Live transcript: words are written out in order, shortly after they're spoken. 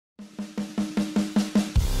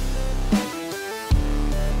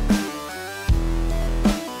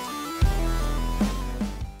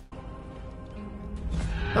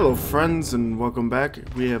Hello friends and welcome back.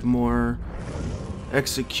 We have more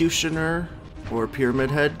Executioner or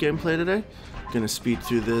Pyramidhead gameplay today. Gonna speed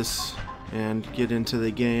through this and get into the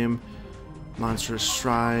game. Monstrous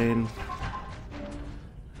Shrine,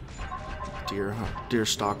 Deer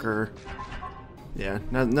Stalker. Yeah,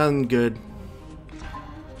 nothing good.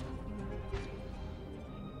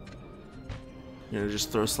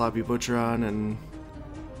 Just throw Sloppy Butcher on and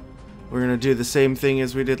we're gonna do the same thing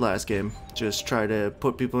as we did last game. Just try to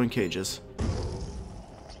put people in cages.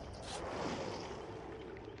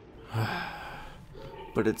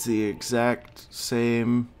 But it's the exact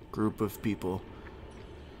same group of people.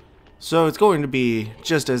 So it's going to be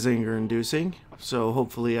just as anger-inducing. So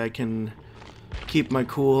hopefully I can keep my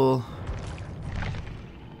cool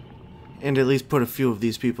and at least put a few of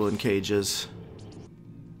these people in cages.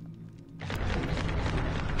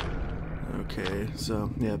 Okay, so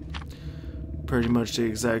yeah. Pretty much the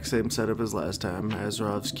exact same setup as last time.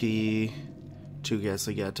 Azarov's Key, 2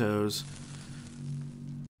 Ghastly Gatos.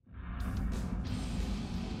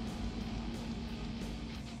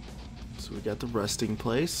 So we got the resting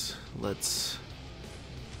place. Let's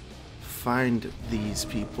find these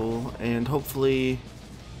people and hopefully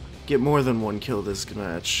get more than one kill this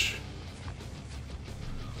match.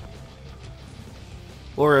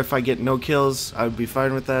 Or if I get no kills, I would be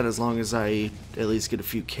fine with that as long as I at least get a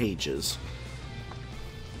few cages.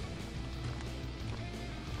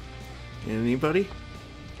 Anybody?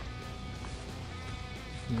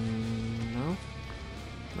 No?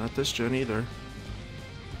 Not this gen either.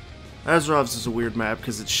 Azarov's is a weird map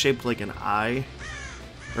because it's shaped like an eye.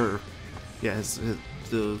 Or, yeah,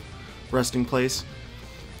 the resting place.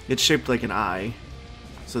 It's shaped like an eye.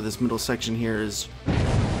 So this middle section here is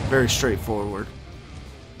very straightforward.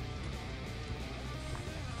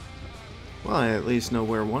 Well, I at least know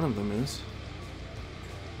where one of them is.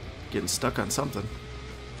 Getting stuck on something.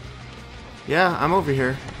 Yeah, I'm over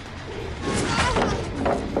here.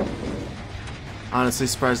 Honestly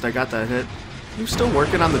surprised I got that hit. You still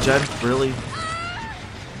working on the gen? Really?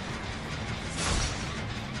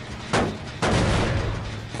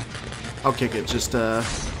 I'll kick it just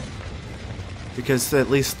because at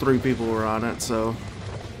least 3 people were on it, so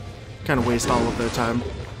kind of waste all of their time.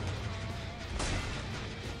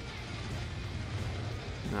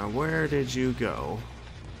 Now where did you go?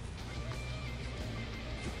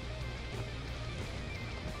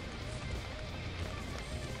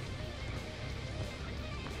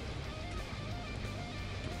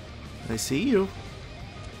 I see you.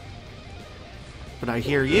 But I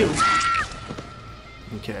hear you.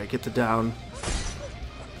 Okay, I get the down.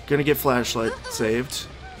 Gonna get flashlight saved.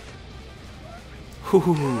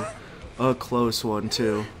 Whoo, a close one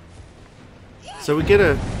too. So we get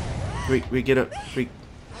a...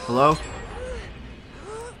 Hello?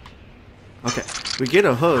 Okay, we get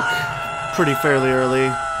a hook pretty fairly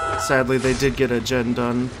early. Sadly, they did get a gen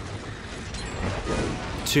done.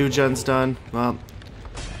 2 gens done. Well,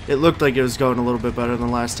 it looked like it was going a little bit better than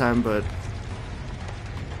last time, but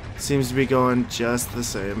it seems to be going just the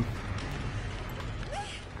same.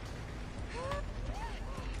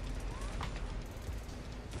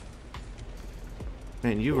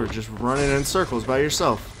 Man, you were just running in circles by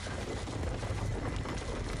yourself.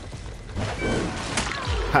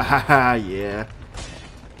 Ha ha ha, yeah.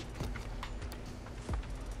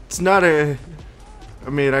 It's not a... I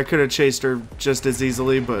mean, I could have chased her just as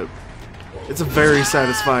easily, but it's a very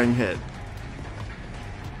satisfying hit.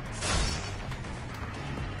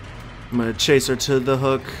 I'm gonna chase her to the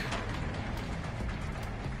hook.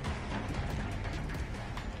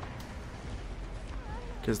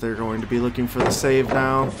 Because they're going to be looking for the save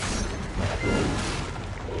now.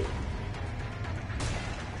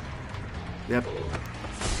 Yep.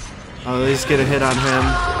 I'll at least get a hit on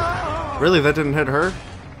him. Really, that didn't hit her?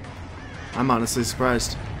 I'm honestly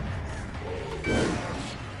surprised.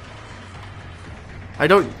 I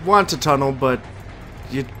don't want to tunnel, but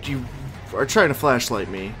you are trying to flashlight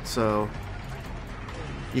me, so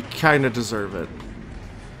you kind of deserve it.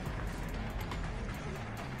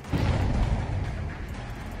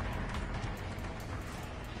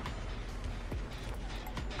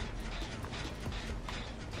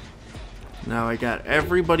 Now I got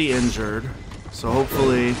everybody injured, so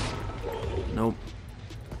hopefully... Nope.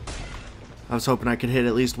 I was hoping I could hit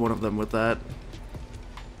at least one of them with that.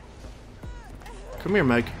 Come here,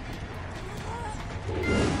 Meg.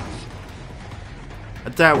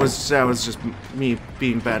 That was just me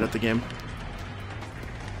being bad at the game.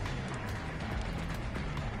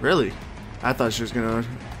 Really? I thought she was gonna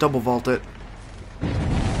double vault it.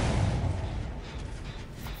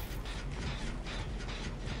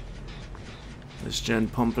 This gen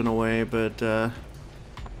pumping away, but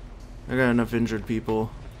I got enough injured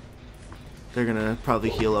people. They're gonna probably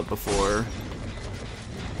heal up before.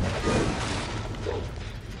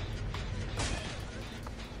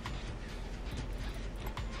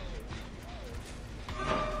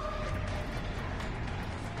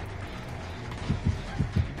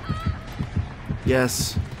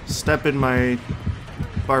 Yes, step in my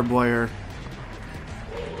barbed wire.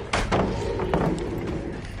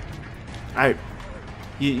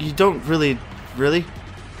 You don't really...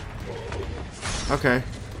 Okay.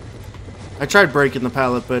 I tried breaking the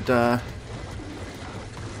pallet, but the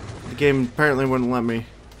game apparently wouldn't let me.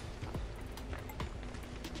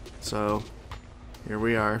 So, here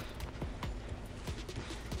we are.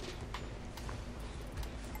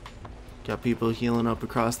 Got people healing up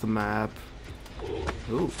across the map.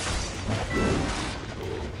 Ooh.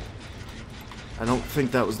 I don't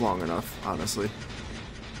think that was long enough, honestly.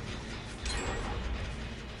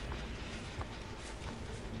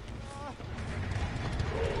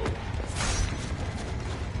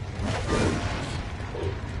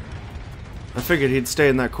 I figured he'd stay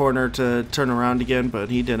in that corner to turn around again, but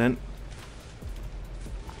he didn't.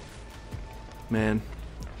 Man,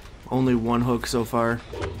 only one hook so far.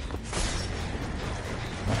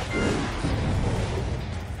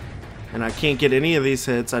 And I can't get any of these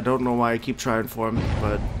hits. I don't know why I keep trying for them,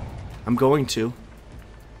 but I'm going to.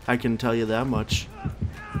 I can tell you that much.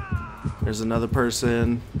 There's another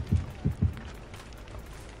person.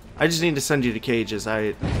 I just need to send you to cages.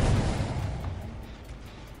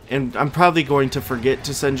 And I'm probably going to forget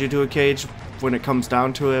to send you to a cage when it comes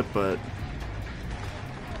down to it, but...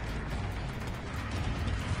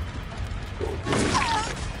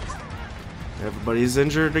 Everybody's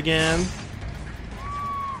injured again.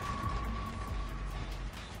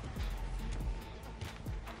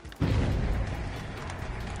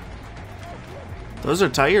 Those are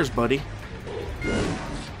tires, buddy.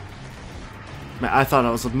 Man, I thought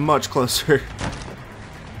I was much closer.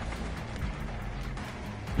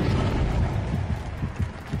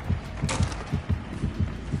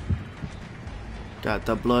 Got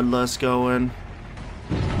the bloodlust going.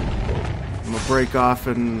 I'm gonna break off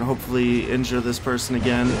and hopefully injure this person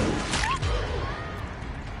again.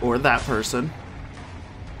 Or that person.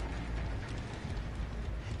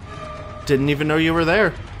 Didn't even know you were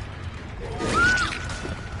there.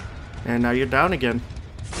 And now you're down again.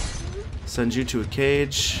 Send you to a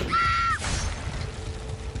cage.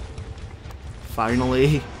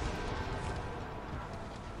 Finally.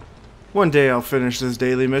 One day I'll finish this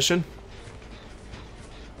daily mission.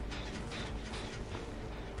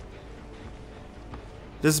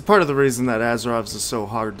 This is part of the reason that Azerov's is so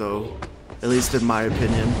hard, though. At least in my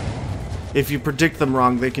opinion. If you predict them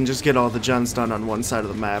wrong, they can just get all the gens done on one side of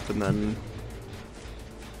the map, and then...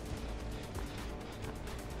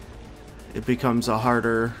 it becomes a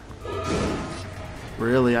harder...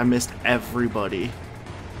 Really, I missed everybody.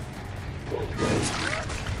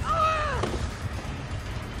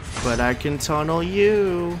 But I can tunnel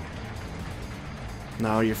you.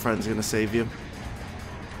 No, your friend's gonna save you.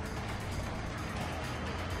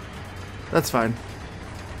 That's fine.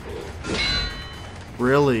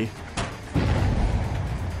 Really?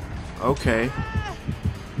 Okay.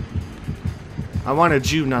 I wanted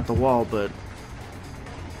you, not the wall, but...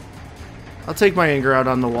 I'll take my anger out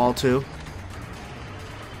on the wall, too.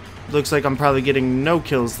 Looks like I'm probably getting no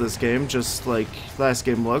kills this game, just like last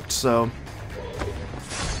game looked, so...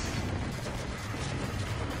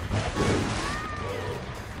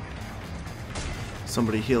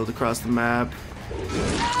 Somebody healed across the map.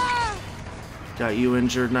 Got you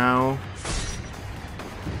injured now.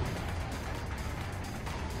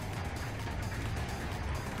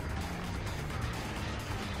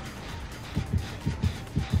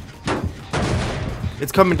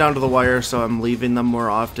 It's coming down to the wire, so I'm leaving them more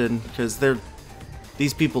often because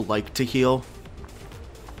these people like to heal.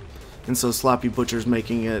 And so Sloppy Butcher's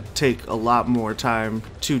making it take a lot more time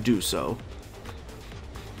to do so.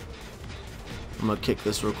 I'm gonna kick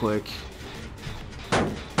this real quick.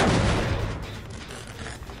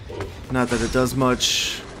 Not that it does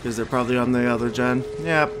much, because they're probably on the other gen.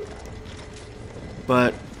 Yep.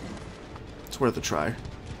 But it's worth a try.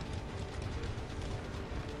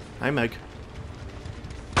 Hi, Meg.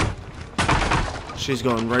 She's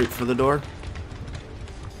going right for the door.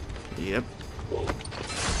 Yep.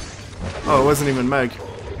 Oh, it wasn't even Meg.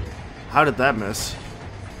 How did that miss?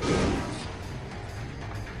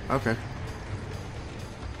 Okay.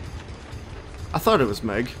 I thought it was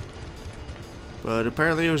Meg. But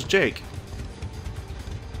apparently it was Jake.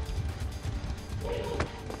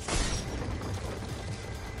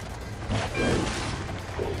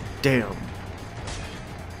 Damn.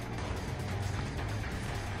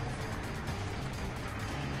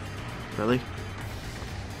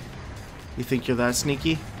 You think you're that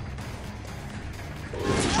sneaky?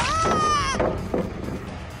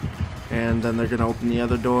 And then they're gonna open the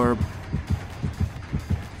other door.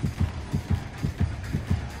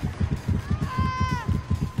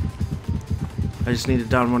 I just need to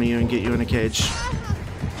down one of you and get you in a cage.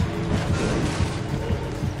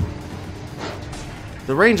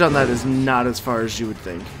 The range on that is not as far as you would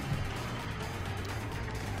think.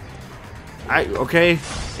 Okay,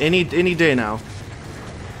 any day now.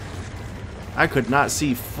 I could not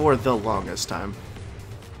see for the longest time.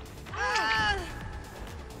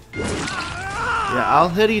 Yeah, I'll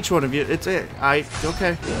hit each one of you.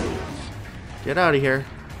 Okay. Get out of here.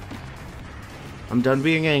 I'm done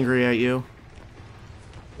being angry at you.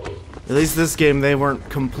 At least this game, they weren't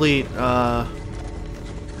complete,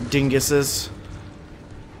 dinguses.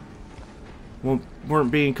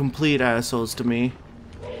 Weren't being complete assholes to me.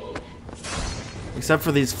 Except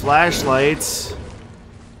for these flashlights.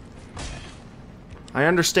 I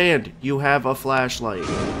understand you have a flashlight.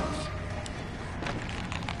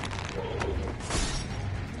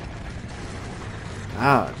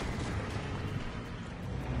 God.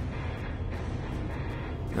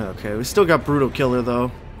 Okay, we still got Brutal Killer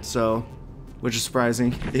though, so, which is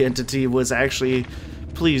surprising. The entity was actually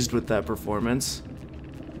pleased with that performance.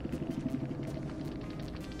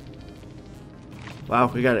 Wow,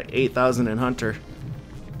 we got an 8,000 in Hunter.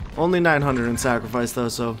 Only 900 in Sacrifice though,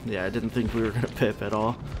 so yeah, I didn't think we were gonna pip at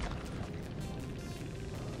all.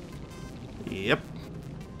 Yep.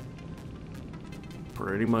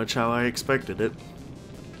 Pretty much how I expected it.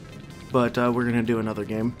 But we're gonna do another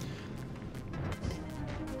game.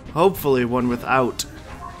 Hopefully one without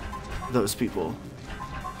those people.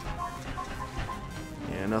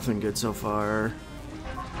 Yeah, nothing good so far.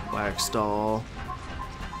 Wax doll.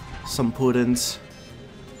 Some puddings.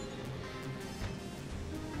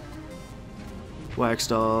 Wax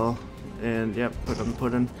doll. And yep, put on the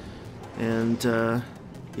pudding. And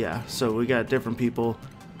yeah, so we got different people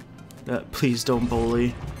that please don't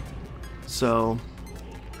bully. So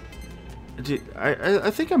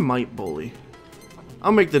I think I might bully.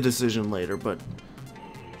 I'll make the decision later, but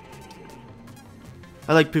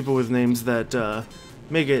I like people with names that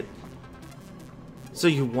make it so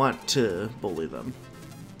you want to bully them.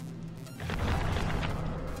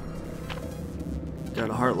 Got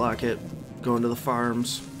a heart locket, going to the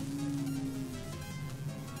farms.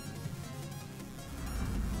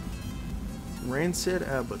 Rancid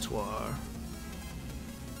Abattoir.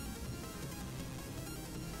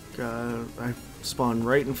 I spawned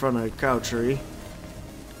right in front of a cow tree.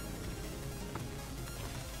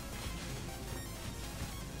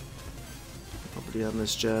 Nobody on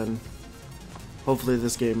this gen. Hopefully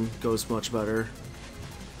this game goes much better.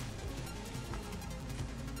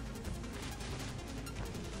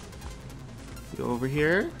 Go over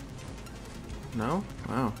here? No?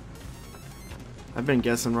 Wow. I've been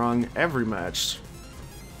guessing wrong every match.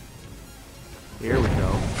 Here we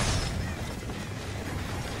go.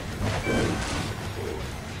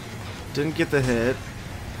 Didn't get the hit,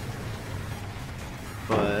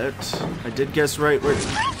 but I did guess right where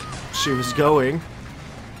she was going.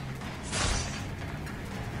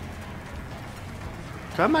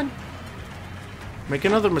 Come on. Make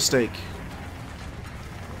another mistake.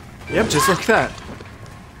 Yep, just like that.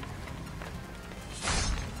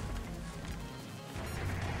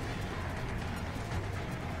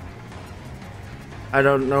 I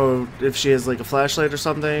don't know if she has like a flashlight or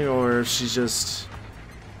something, or if she's just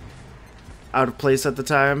out of place at the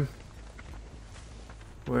time.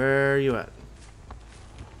 Where are you at?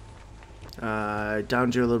 I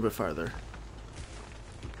downed you a little bit farther.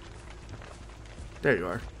 There you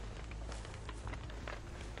are.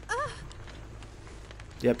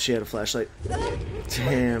 Yep, she had a flashlight.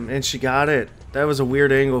 Damn, and she got it. That was a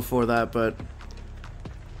weird angle for that, but...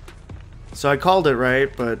 So I called it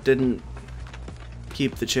right, but didn't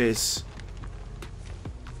keep the chase.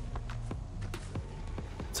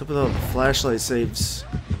 What's up with all the flashlight saves?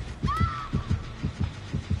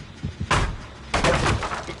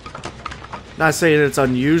 Not saying it's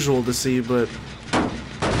unusual to see, but...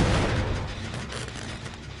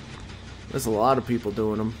 There's a lot of people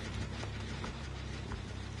doing them.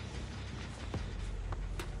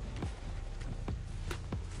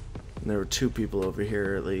 And there were 2 people over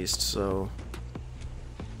here at least, so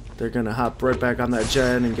they're gonna hop right back on that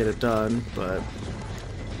gen and get it done, but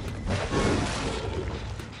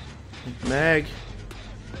Mag.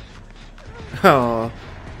 Oh,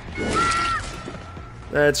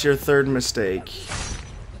 that's your 3rd mistake.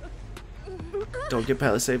 Don't get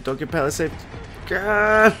pallet saved, don't get pallet saved.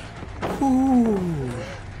 God. Ooh.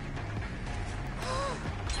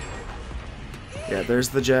 Yeah, there's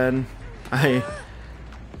the gen.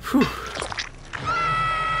 Whew.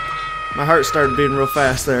 My heart started beating real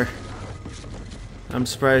fast there. I'm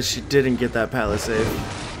surprised she didn't get that pallet save.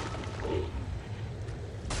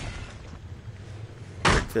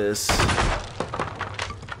 Like this.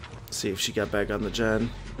 See if she got back on the gen.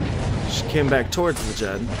 She came back towards the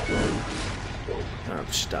gen. Oh,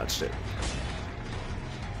 she dodged it.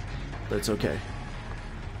 But it's okay.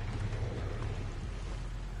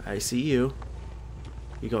 I see you.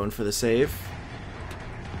 You going for the save?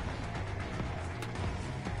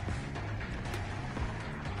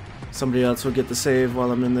 Somebody else will get the save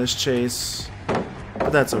while I'm in this chase.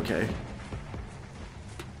 But that's okay.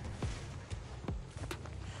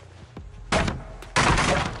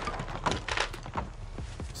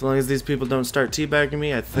 As long as these people don't start teabagging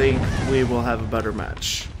me, I think we will have a better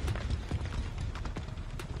match.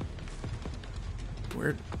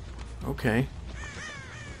 Where? Okay.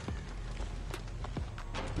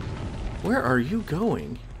 Where are you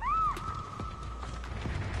going?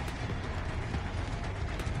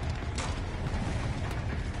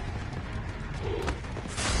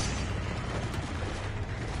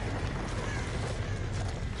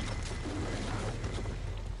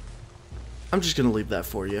 I'm just gonna leave that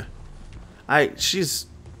for you. She's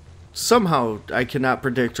somehow I cannot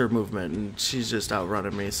predict her movement, and she's just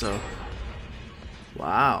outrunning me. So,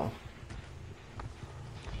 wow.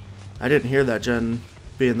 I didn't hear that gen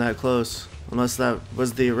being that close, unless that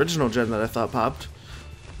was the original gen that I thought popped,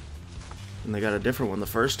 and they got a different one the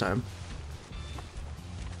first time.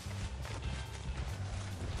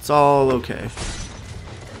 It's all okay,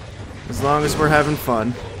 as long as we're having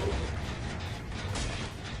fun.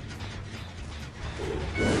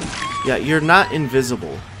 Yeah, you're not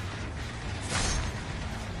invisible.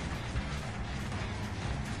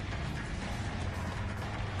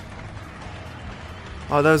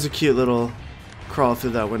 Oh, that was a cute little crawl through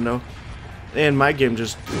that window. And my game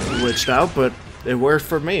just glitched out, but it worked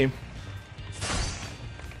for me.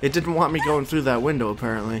 It didn't want me going through that window,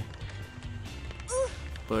 apparently.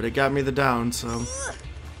 But it got me the down, so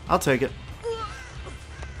I'll take it.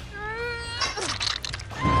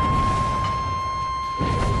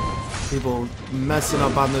 People messing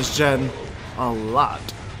up on this gen a lot.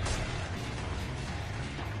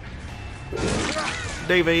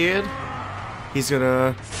 David, he's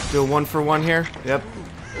gonna do a 1-for-1 here. Yep,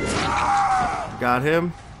 got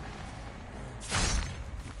him.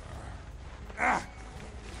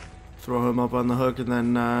 Throw him up on the hook and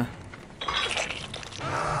then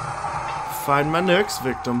find my next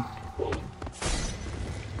victim.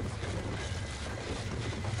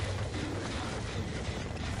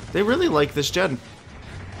 They really like this gen.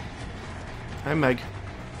 Hi, Meg.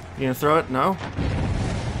 You gonna throw it? No?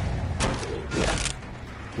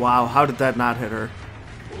 Wow, how did that not hit her?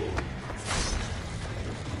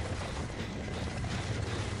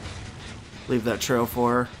 Leave that trail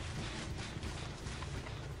for her.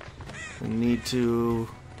 We need to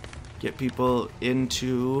get people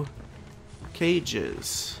into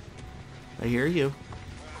cages. I hear you.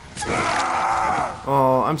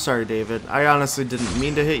 Oh, I'm sorry, David. I honestly didn't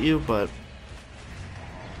mean to hit you, but...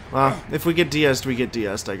 well, if we get DS'd, we get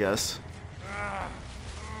DS'd, I guess.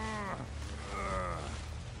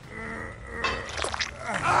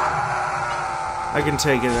 I can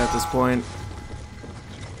take it at this point.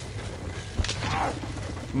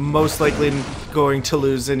 Most likely going to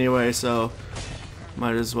lose anyway, so...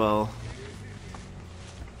 might as well.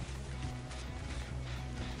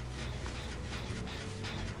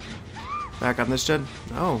 Back on this gen?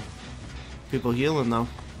 Oh. People healing though.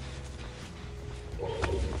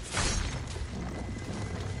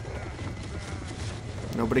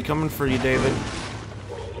 Nobody coming for you, David.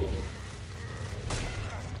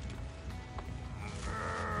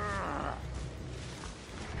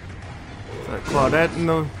 That Claudette in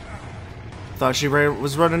the... thought she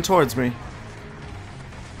was running towards me.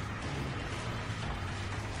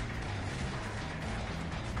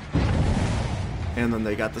 And then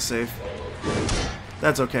they got the save.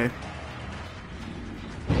 That's okay.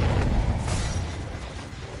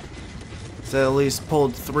 So at least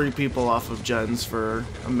pulled 3 people off of gens for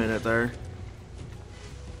a minute there.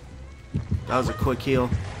 That was a quick heal.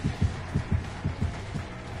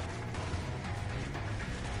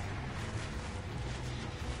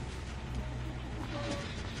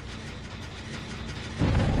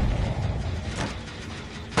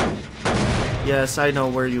 Yes, I know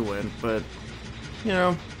where you went, but, you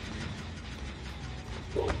know...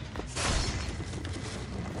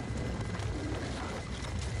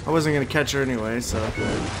 I wasn't gonna catch her anyway, so...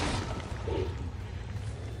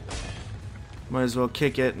 might as well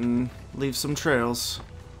kick it and leave some trails.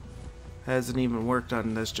 Hasn't even worked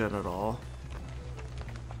on this gen at all.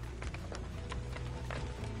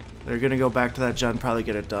 They're gonna go back to that gen, probably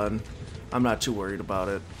get it done. I'm not too worried about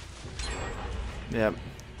it. Yeah.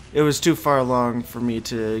 It was too far along for me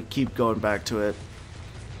to keep going back to it.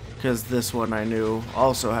 Because this one I knew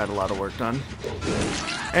also had a lot of work done.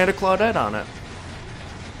 And a Claudette on it.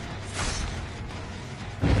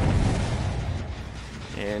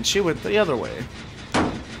 And she went the other way.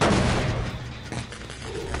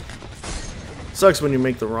 Sucks when you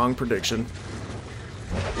make the wrong prediction.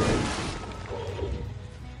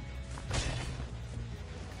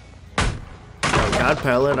 God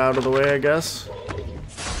pallet out of the way, I guess.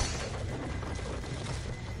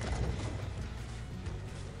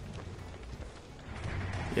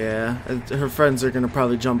 Yeah, her friends are gonna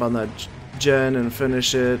probably jump on that gen and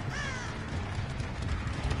finish it.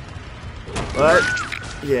 But,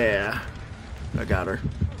 yeah, I got her.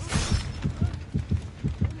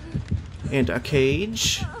 And a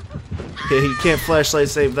cage. Yeah, you can't flashlight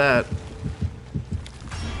save that.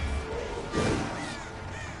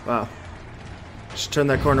 Wow. She turned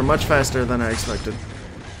that corner much faster than I expected.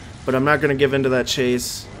 But I'm not gonna give in to that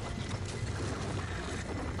chase.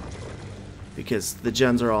 Because the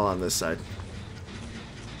gens are all on this side.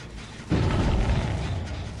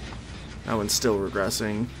 That one's still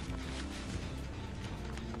regressing.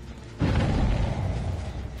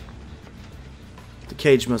 The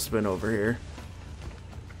cage must have been over here.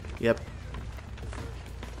 Yep.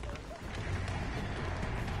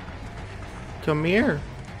 Come here.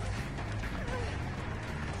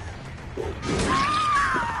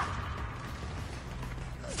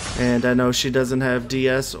 And I know she doesn't have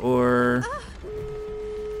DS or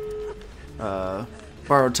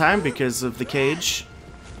borrowed time because of the cage.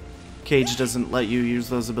 Cage doesn't let you use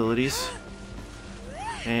those abilities.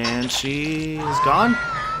 And she is gone?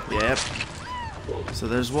 Yep. So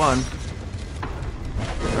there's one.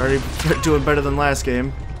 Already doing better than last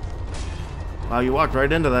game. Wow, you walked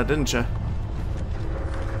right into that, didn't you?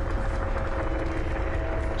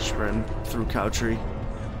 Just ran through cow tree.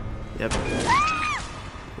 Yep.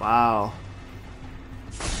 Wow.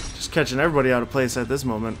 Just catching everybody out of place at this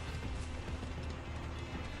moment.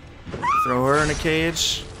 Throw her in a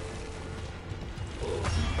cage.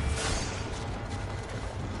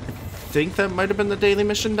 I think that might have been the daily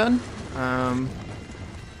mission done.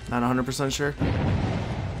 Not 100% sure.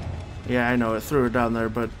 Yeah, I know it threw her down there,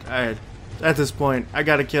 but at this point, I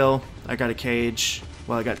got a kill. I got a cage.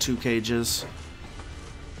 Well, I got 2 cages.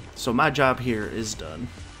 So my job here is done.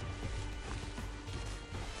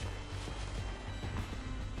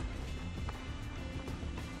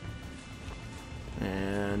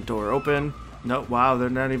 And door open. No, wow, they're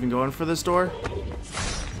not even going for this door.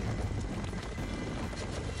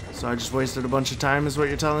 So I just wasted a bunch of time is what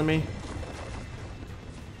you're telling me?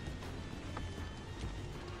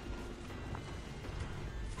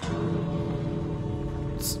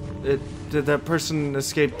 Did that person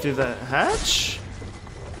escape through that hatch?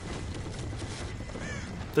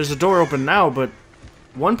 There's a door open now, but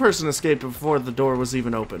one person escaped before the door was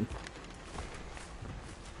even open.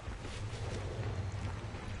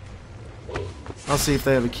 I'll see if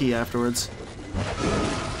they have a key afterwards.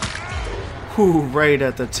 Whew, right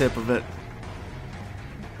at the tip of it.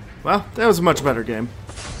 Well, that was a much better game.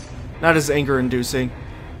 Not as anger-inducing.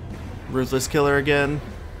 Ruthless killer again.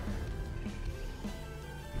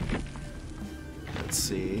 Let's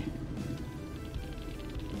see.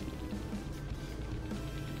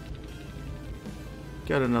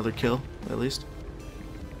 Got another kill, at least.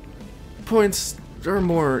 Points are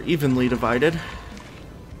more evenly divided.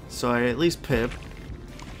 So I at least pip.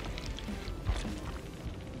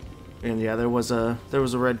 And yeah, there was a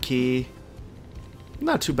red key.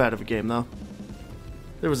 Not too bad of a game though.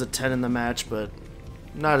 There was a 10 in the match, but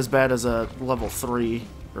not as bad as a level 3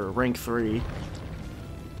 or rank 3.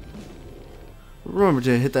 Remember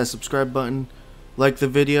to hit that subscribe button, like the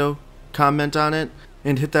video, comment on it,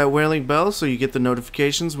 and hit that wailing bell so you get the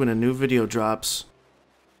notifications when a new video drops.